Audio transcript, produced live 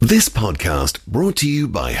This podcast brought to you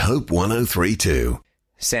by Hope 1032.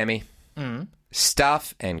 Sammy,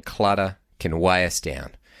 stuff and clutter can weigh us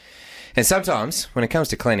down. And sometimes, when it comes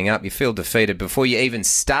to cleaning up, you feel defeated before you even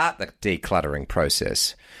start the decluttering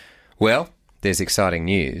process. Well, there's exciting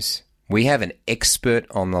news. We have an expert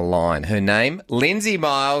on the line. Her name, Lindsay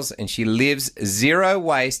Miles, and she lives zero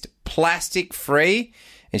waste, plastic free,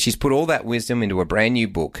 and she's put all that wisdom into a brand new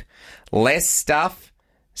book, Less Stuff,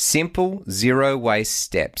 Simple Zero Waste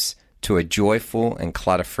Steps to a Joyful and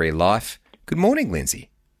Clutter-Free Life. Good morning, Lindsay.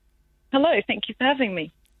 Hello, thank you for having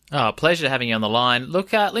me. Oh, pleasure having you on the line.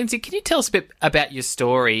 Look, Lindsay, can you tell us a bit about your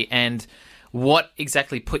story and what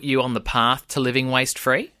exactly put you on the path to living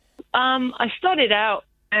waste-free? I started out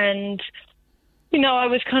and, I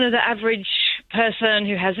was kind of the average person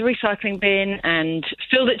who has a recycling bin and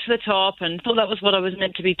filled it to the top and thought that was what I was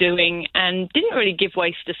meant to be doing and didn't really give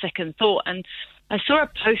waste a second thought. And I saw a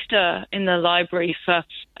poster in the library for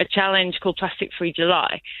a challenge called Plastic Free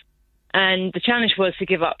July. And the challenge was to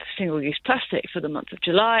give up single-use plastic for the month of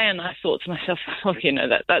July. And I thought to myself,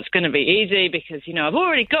 that's going to be easy because, I've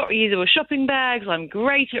already got reusable shopping bags. I'm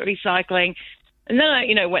great at recycling. And then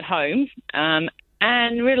I, went home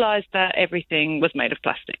and realised that everything was made of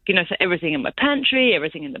plastic. So everything in my pantry,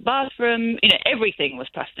 everything in the bathroom, everything was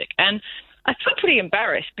plastic. And I felt pretty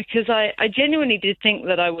embarrassed because I genuinely did think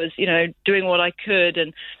that I was, doing what I could.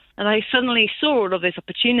 And I suddenly saw all of this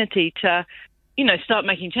opportunity to start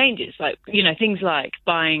making changes, like, things like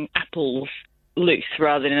buying apples loose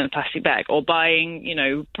rather than in a plastic bag, or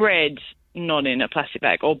buying, bread not in a plastic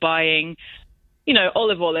bag, or buying,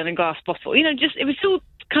 olive oil in a glass bottle. It was all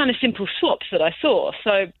kind of simple swaps that I saw.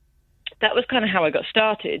 So that was kind of how I got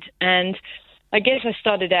started. And I guess I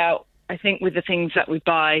started out, I think, with the things that we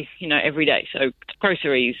buy, every day. So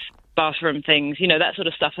groceries, bathroom things, that sort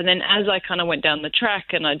of stuff. And then as I kind of went down the track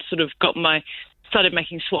and I'd sort of started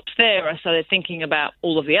making swaps there, I started thinking about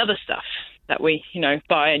all of the other stuff that we,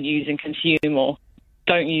 buy and use and consume or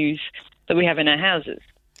don't use that we have in our houses.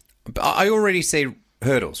 I already see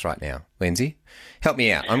hurdles right now, Lindsay. Help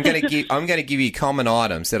me out. I'm going to give you common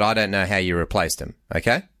items that I don't know how you replaced them.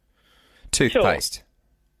 Okay? Toothpaste. Sure.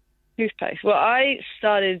 Toothpaste. Well, I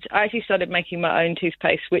actually started making my own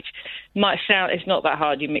toothpaste, which might sound, it's not that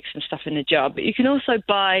hard. You mix some stuff in a jar, but you can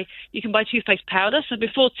buy toothpaste powder. So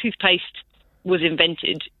before toothpaste was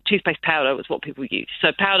invented, toothpaste powder was what people used. So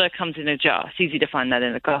powder comes in a jar. It's easy to find that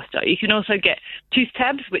in a glass jar. You can also get tooth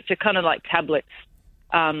tabs, which are kind of like tablets,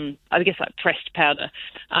 I guess like pressed powder,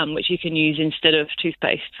 which you can use instead of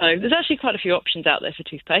toothpaste. So there's actually quite a few options out there for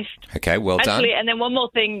toothpaste. Okay, well done. Actually, and then one more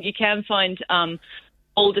thing, you can find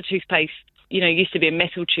older toothpaste, used to be in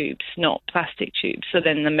metal tubes, not plastic tubes. So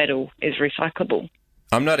then the metal is recyclable.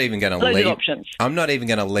 I'm not even going to leave. leave. Options. I'm not even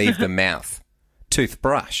going to leave the mouth.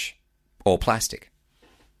 Toothbrush or plastic.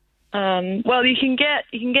 Well, you can get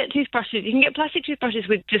toothbrushes. You can get plastic toothbrushes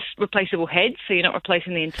with just replaceable heads, so you're not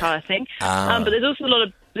replacing the entire thing. But there's also a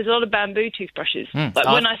lot of bamboo toothbrushes. Like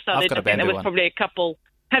when I started, I think there was probably a couple.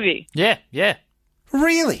 Have you? Yeah.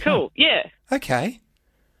 Really? Cool. Yeah. Okay.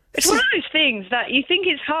 It's one of those things that you think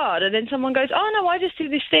it's hard, and then someone goes, "Oh no, I just do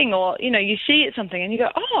this thing," or you see it something, and you go,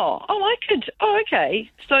 "Oh, I could." Oh,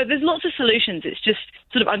 okay. So there's lots of solutions. It's just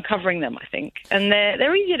sort of uncovering them, I think, and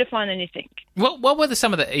they're easier to find than you think. What were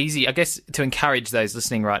some of the easy, I guess, to encourage those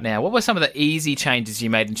listening right now? What were some of the easy changes you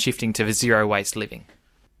made in shifting to zero waste living?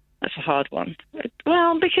 That's a hard one.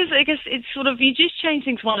 Well, because I guess it's sort of you just change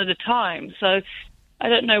things one at a time. So I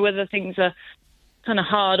don't know whether things are kind of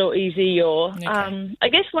hard or easy or I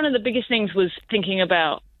guess one of the biggest things was thinking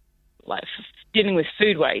about like dealing with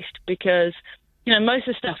food waste because most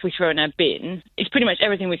of the stuff we throw in our bin is pretty much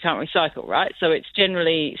everything we can't recycle, right? So it's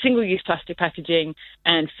generally single-use plastic packaging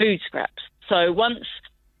and food scraps. So once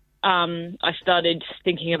I started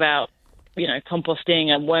thinking about composting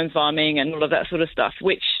and worm farming and all of that sort of stuff,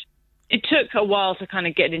 which it took a while to kind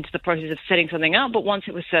of get into the process of setting something up, but once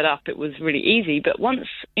it was set up, it was really easy. But once,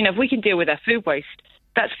 if we can deal with our food waste,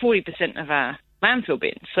 that's 40% of our landfill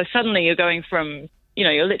bin. So suddenly you're going from,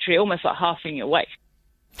 you're literally almost like halving your waste.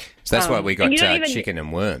 So that's why we got chicken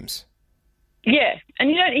and worms. Yeah, and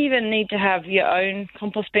you don't even need to have your own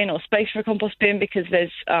compost bin or space for a compost bin because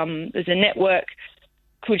there's a network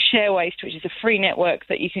called Share Waste, which is a free network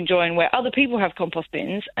that you can join where other people have compost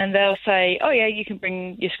bins and they'll say, oh yeah, you can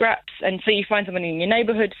bring your scraps. And so you find someone in your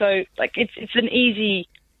neighborhood. So like it's an easily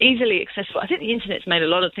accessible. I think the internet's made a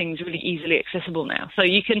lot of things really easily accessible now. So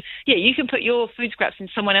you can put your food scraps in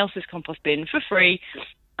someone else's compost bin for free.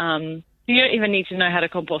 You don't even need to know how to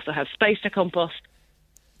compost or have space to compost.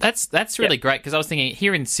 That's really great because I was thinking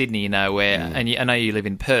here in Sydney, where and I know you live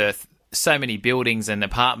in Perth, so many buildings and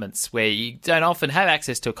apartments where you don't often have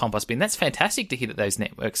access to a compost bin. That's fantastic to hear that those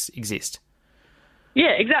networks exist.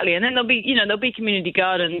 Yeah, exactly. And then there'll be community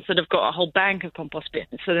gardens that have got a whole bank of compost bins,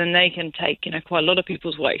 so then they can take, quite a lot of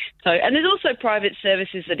people's waste. So, and there's also private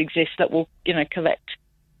services that exist that will, collect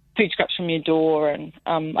food scraps from your door. And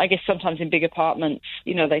I guess sometimes in big apartments,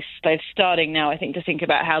 they're starting now, I think, to think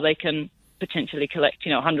about how they can potentially collect,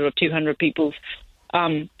 100 or 200 people's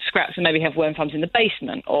scraps and maybe have worm farms in the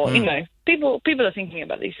basement, or people are thinking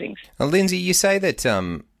about these things. Now, Lindsay, you say that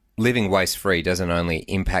living waste-free doesn't only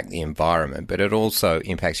impact the environment, but it also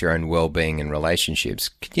impacts your own well-being and relationships.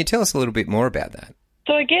 Can you tell us a little bit more about that?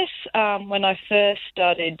 So I guess when I first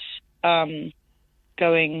started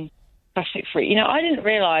going plastic-free, I didn't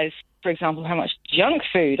realise, for example, how much junk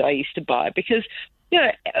food I used to buy, because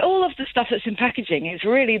all of the stuff that's in packaging is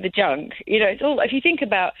really the junk. It's all, if you think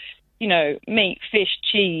about meat, fish,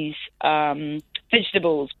 cheese,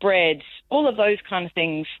 vegetables, breads, all of those kind of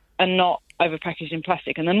things are not overpackaged in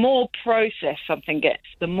plastic. And the more processed something gets,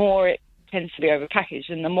 the more it tends to be overpackaged,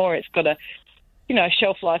 and the more it's got a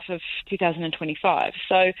shelf life of 2025.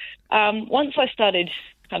 So once I started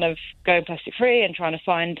kind of going plastic free and trying to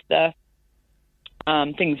find the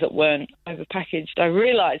things that weren't overpackaged, I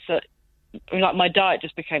realised that my diet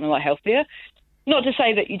just became a lot healthier. Not to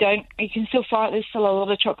say that you can still find there's still a lot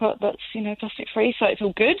of chocolate that's plastic free, so it's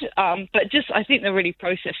all good. But just I think the really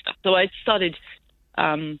processed stuff. So I started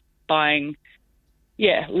buying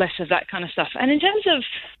less of that kind of stuff. And in terms of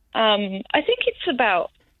I think it's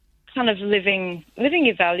about kind of living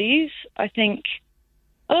your values. I think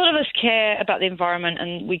a lot of us care about the environment,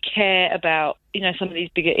 and we care about some of these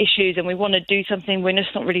bigger issues, and we want to do something. We're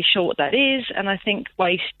just not really sure what that is. And I think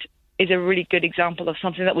waste is a really good example of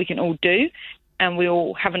something that we can all do, and we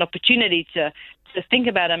all have an opportunity to think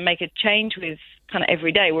about and make a change with kind of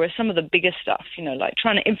every day. Whereas some of the bigger stuff, like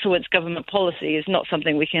trying to influence government policy, is not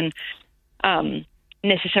something we can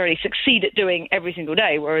necessarily succeed at doing every single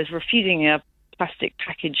day. Whereas refusing a plastic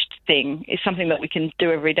packaged thing is something that we can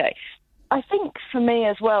do every day. I think for me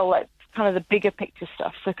as well, like kind of the bigger picture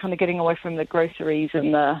stuff, so kind of getting away from the groceries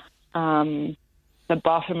and the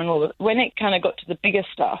bathroom and all that. When it kind of got to the bigger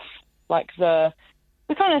stuff, like the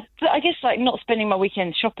kind of, I guess, like not spending my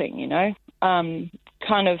weekends shopping,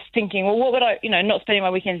 kind of thinking, well, what would I, not spending my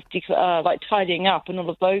weekends like tidying up and all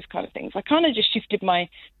of those kind of things. I kind of just shifted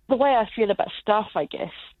the way I feel about stuff, I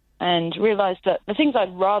guess, and realised that the things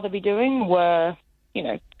I'd rather be doing were,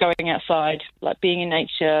 going outside, like being in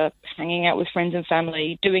nature, hanging out with friends and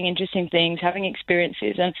family, doing interesting things, having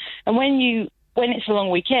experiences. And when it's a long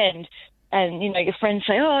weekend and, your friends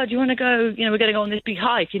say, oh, do you want to go, we're going to go on this big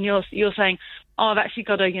hike, and you're saying, oh, I've actually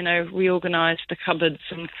got to, reorganise the cupboards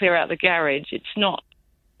and clear out the garage.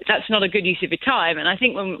 That's not a good use of your time. And I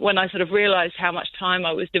think when I sort of realised how much time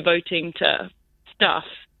I was devoting to stuff,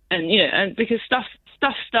 and because stuff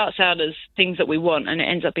starts out as things that we want, and it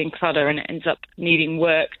ends up being clutter, and it ends up needing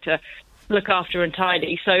work to look after and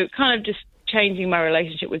tidy. So kind of just changing my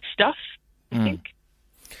relationship with stuff, I think.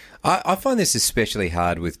 I find this especially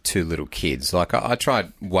hard with two little kids. Like I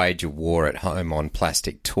tried wage a war at home on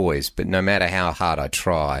plastic toys, but no matter how hard I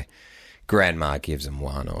try, Grandma gives them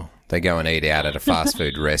one, or they go and eat out at a fast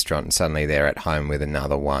food restaurant and suddenly they're at home with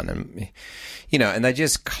another one. And, and they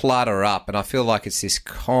just clutter up. And I feel like it's this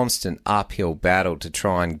constant uphill battle to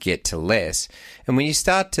try and get to less. And when you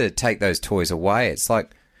start to take those toys away, it's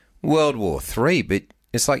like World War III, but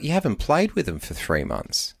it's like you haven't played with them for 3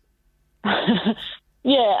 months.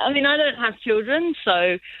 Yeah, I mean, I don't have children,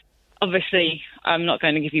 so obviously I'm not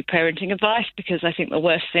going to give you parenting advice, because I think the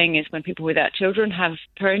worst thing is when people without children have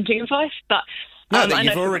parenting advice. But no,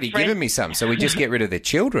 you've already given me some, so we just get rid of the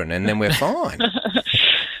children and then we're fine.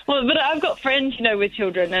 Well, but I've got friends, with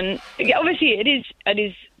children, and obviously it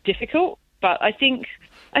is difficult, but I think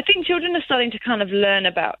children are starting to kind of learn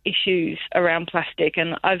about issues around plastic,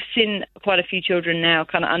 and I've seen quite a few children now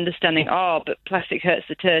kind of understanding, but plastic hurts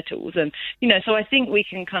the turtles, and so I think we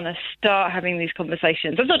can kind of start having these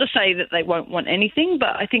conversations. That's not to say that they won't want anything,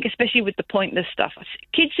 but I think especially with the pointless stuff,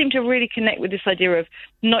 kids seem to really connect with this idea of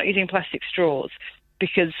not using plastic straws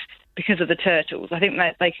because of the turtles. I think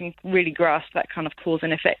that they can really grasp that kind of cause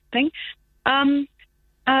and effect thing.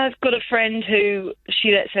 I've got a friend who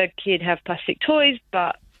she lets her kid have plastic toys,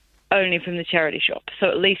 but only from the charity shop. So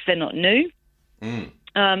at least they're not new.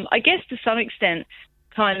 I guess to some extent,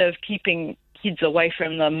 kind of keeping kids away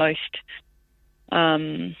from the most,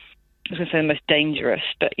 was going to say the most dangerous,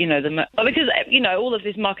 but, because, all of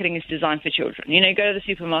this marketing is designed for children. You go to the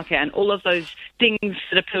supermarket and all of those things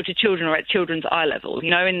that appeal to children are at children's eye level.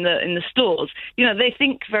 In the stores, they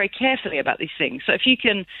think very carefully about these things. So if you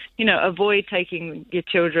can, avoid taking your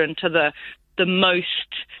children to the most,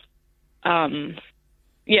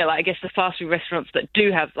 I guess the fast food restaurants that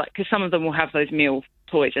do have, because some of them will have those meal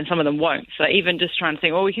toys and some of them won't. So even just trying to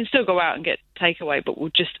think, well, we can still go out and get takeaway, but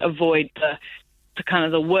we'll just avoid the kind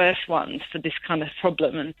of the worst ones for this kind of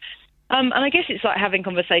problem. And I guess it's like having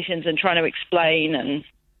conversations and trying to explain and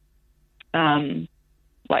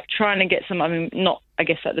trying to get some,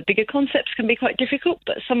 the bigger concepts can be quite difficult,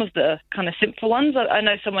 but some of the kind of simple ones. I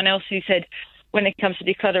know someone else who said when it comes to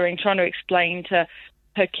decluttering, trying to explain to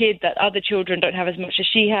her kid that other children don't have as much as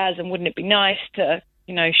she has, and wouldn't it be nice to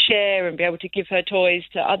share and be able to give her toys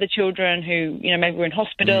to other children who, maybe were in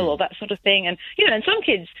hospital or that sort of thing. And, and some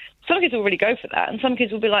kids will really go for that. And some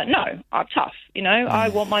kids will be like, no, I'm tough, I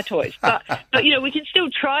want my toys. But we can still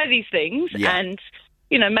try these things and,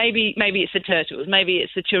 maybe it's the turtles, maybe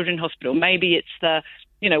it's the children's hospital, maybe it's the,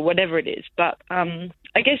 whatever it is. But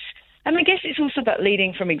I guess it's also that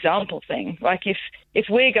leading from example thing. Like if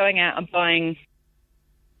we're going out and buying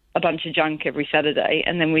a bunch of junk every Saturday,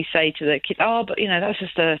 and then we say to the kids, oh, but, that's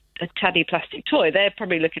just a taddy plastic toy, they're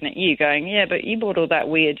probably looking at you going, yeah, but you bought all that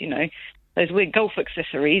weird, those weird golf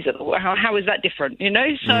accessories. How is that different,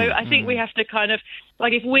 So I think we have to kind of,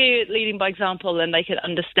 if we're leading by example, then they can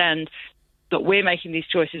understand that we're making these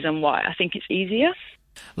choices and why. I think it's easier.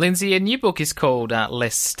 Lindsay, a new book is called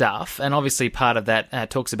Less Stuff, and obviously part of that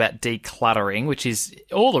talks about decluttering, which is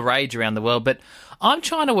all the rage around the world, but I'm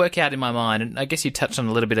trying to work out in my mind, and I guess you touched on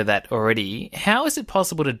a little bit of that already, how is it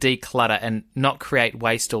possible to declutter and not create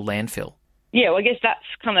waste or landfill? Yeah, well, I guess that's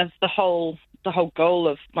kind of the whole goal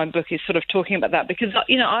of my book is sort of talking about that, because,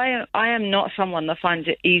 I am not someone that finds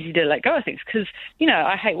it easy to let go of things because,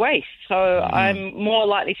 I hate waste, so I'm more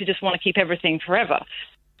likely to just want to keep everything forever.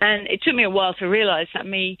 And it took me a while to realise that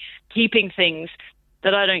me keeping things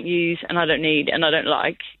that I don't use and I don't need and I don't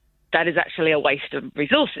like, that is actually a waste of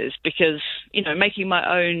resources because, making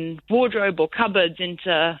my own wardrobe or cupboards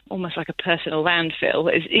into almost like a personal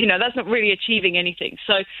landfill is, that's not really achieving anything.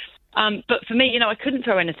 So, but for me, I couldn't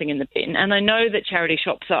throw anything in the bin. And I know that charity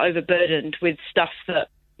shops are overburdened with stuff that,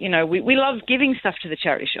 we love giving stuff to the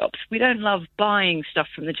charity shops. We don't love buying stuff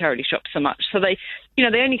from the charity shops so much. So they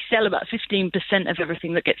only sell about 15% of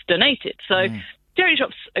everything that gets donated. So charity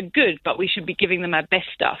shops are good, but we should be giving them our best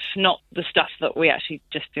stuff, not the stuff that we actually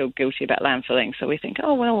just feel guilty about landfilling. So we think,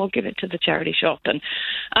 oh, well, we'll give it to the charity shop. And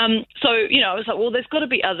so, I was like, well, there's got to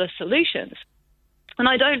be other solutions. And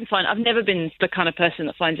I've never been the kind of person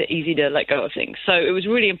that finds it easy to let go of things. So it was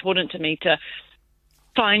really important to me to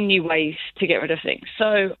find new ways to get rid of things.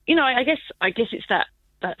 So, I guess it's that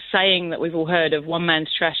saying that we've all heard of one man's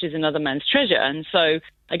trash is another man's treasure. And so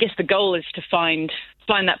I guess the goal is to find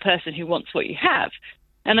that person who wants what you have.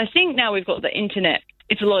 And I think now we've got the internet,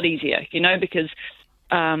 it's a lot easier, because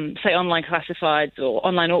say online classifieds or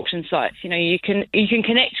online auction sites, you can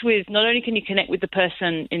connect with, not only can you connect with the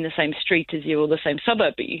person in the same street as you or the same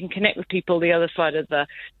suburb, but you can connect with people the other side of the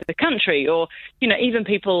country or, even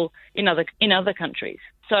people in other countries.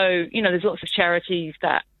 So, there's lots of charities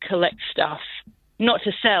that collect stuff, not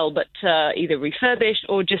to sell, but to either refurbish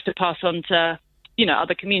or just to pass on to,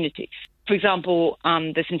 other communities. For example,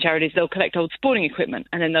 there's some charities, they'll collect old sporting equipment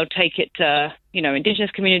and then they'll take it to,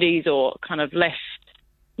 Indigenous communities or kind of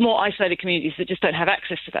more isolated communities that just don't have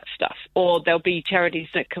access to that stuff. Or there'll be charities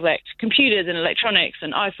that collect computers and electronics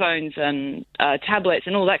and iPhones and tablets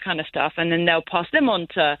and all that kind of stuff, and then they'll pass them on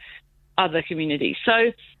to other communities.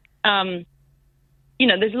 So,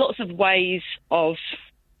 there's lots of ways of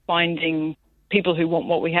finding people who want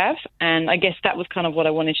what we have, and I guess that was kind of what I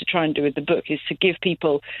wanted to try and do with the book, is to give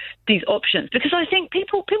people these options, because I think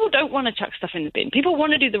people don't want to chuck stuff in the bin. People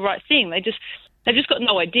want to do the right thing. They've just got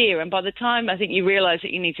no idea, and by the time I think you realise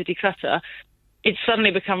that you need to declutter, it's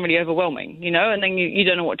suddenly become really overwhelming, and then you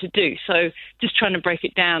don't know what to do. So just trying to break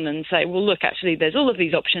it down and say, well, look, actually, there's all of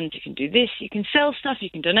these options. You can do this, you can sell stuff, you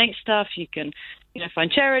can donate stuff, you can,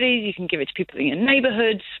 find charities, you can give it to people in your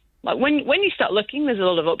neighbourhoods. Like when you start looking, there's a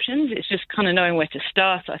lot of options. It's just kind of knowing where to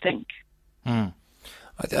start, I think.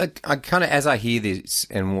 I kind of, as I hear this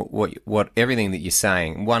and what everything that you're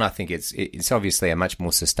saying, one, I think it's obviously a much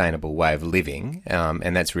more sustainable way of living,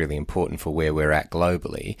 and that's really important for where we're at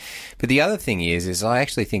globally. But the other thing is I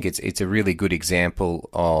actually think it's a really good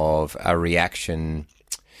example of a reaction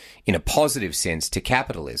in a positive sense to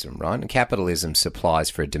capitalism, right? And capitalism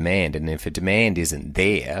supplies for a demand, and if a demand isn't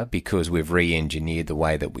there because we've re-engineered the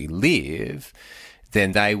way that we live,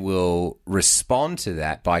 then they will respond to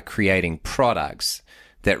that by creating products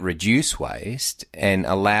that reduce waste and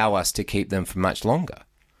allow us to keep them for much longer.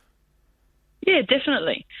 Yeah,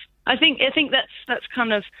 definitely. I think that's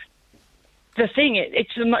kind of the thing.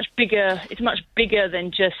 It's much bigger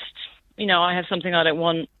than just, I have something I don't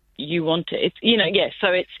want, you want it. It's,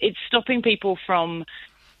 so it's stopping people from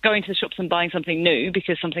going to the shops and buying something new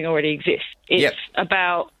because something already exists. It's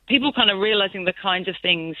about people kind of realizing the kinds of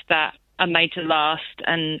things that are made to last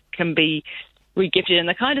and can be regifted, and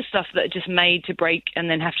the kind of stuff that are just made to break and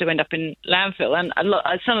then have to end up in landfill. And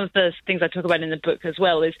some of the things I talk about in the book as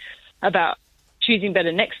well is about choosing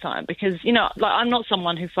better next time, because I'm not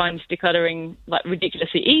someone who finds decluttering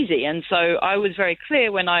ridiculously easy, and so I was very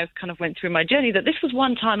clear when I kind of went through my journey that this was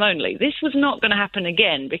one time only. This was not going to happen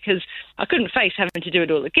again, because I couldn't face having to do it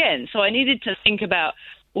all again. So I needed to think about,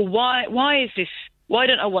 well, why is this? Why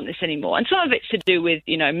don't I want this anymore? And some of it's to do with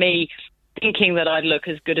me thinking that I'd look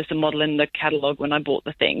as good as the model in the catalogue when I bought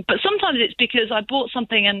the thing, but sometimes it's because I bought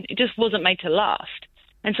something and it just wasn't made to last,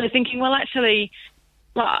 and so thinking, well, actually,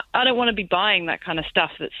 I don't want to be buying that kind of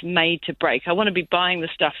stuff that's made to break. I want to be buying the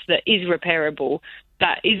stuff that is repairable,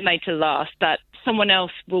 that is made to last, that someone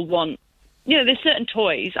else will want. There's certain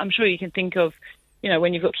toys, I'm sure you can think of,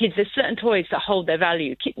 when you've got kids, there's certain toys that hold their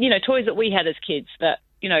value. Toys that we had as kids that,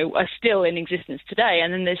 are still in existence today.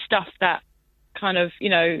 And then there's stuff that kind of,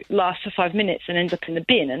 lasts for 5 minutes and ends up in the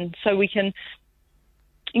bin. And so we can,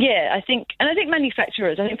 I think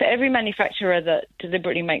manufacturers, for every manufacturer that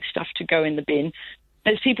deliberately makes stuff to go in the bin,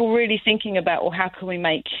 there's people really thinking about, well, how can we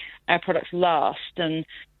make our products last and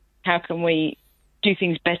how can we do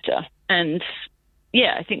things better? And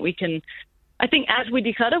I think we can. I think as we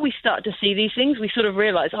declutter, we start to see these things. We sort of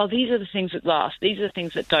realize, these are the things that last. These are the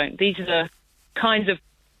things that don't. These are the kinds of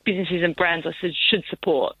businesses and brands I should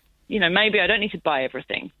support. Maybe I don't need to buy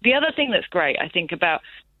everything. The other thing that's great, I think, about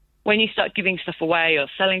when you start giving stuff away or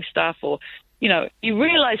selling stuff, or you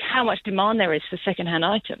realize how much demand there is for secondhand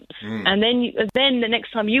items. And then the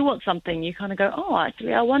next time you want something, you kind of go,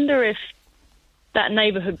 actually, I wonder if that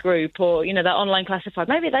neighborhood group or, that online classified,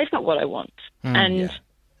 maybe they've got what I want. And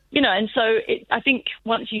so I think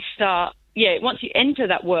once you enter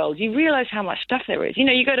that world, you realize how much stuff there is.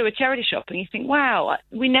 You go to a charity shop and you think, wow,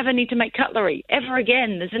 we never need to make cutlery ever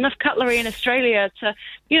again. There's enough cutlery in Australia to,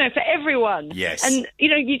 for everyone. Yes. And,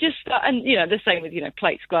 you just, the same with,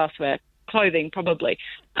 plates, glassware, clothing, probably.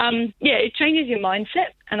 It changes your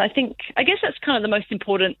mindset. And I guess that's kind of the most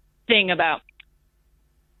important thing about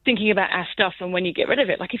thinking about our stuff and when you get rid of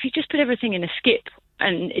it. Like, if you just put everything in a skip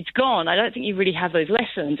and it's gone, I don't think you really have those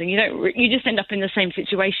lessons, and you just end up in the same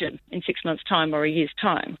situation in 6 months' time or a year's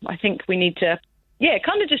time. I think we need to,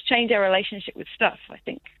 kind of just change our relationship with stuff, I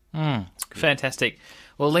think. Fantastic.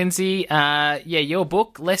 Well, Lindsay, your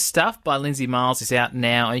book, Less Stuff by Lindsay Miles, is out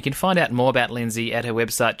now. And you can find out more about Lindsay at her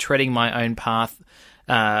website,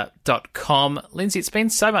 treadingmyownpath.com. Lindsay, it's been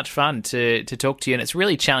so much fun to talk to you, and it's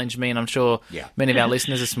really challenged me, and I'm sure many of our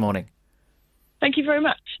listeners this morning. Thank you very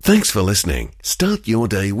much. Thanks for listening. Start your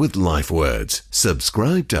day with Life Words.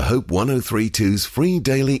 Subscribe to Hope 1032's free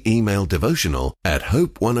daily email devotional at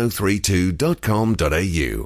hope1032.com.au.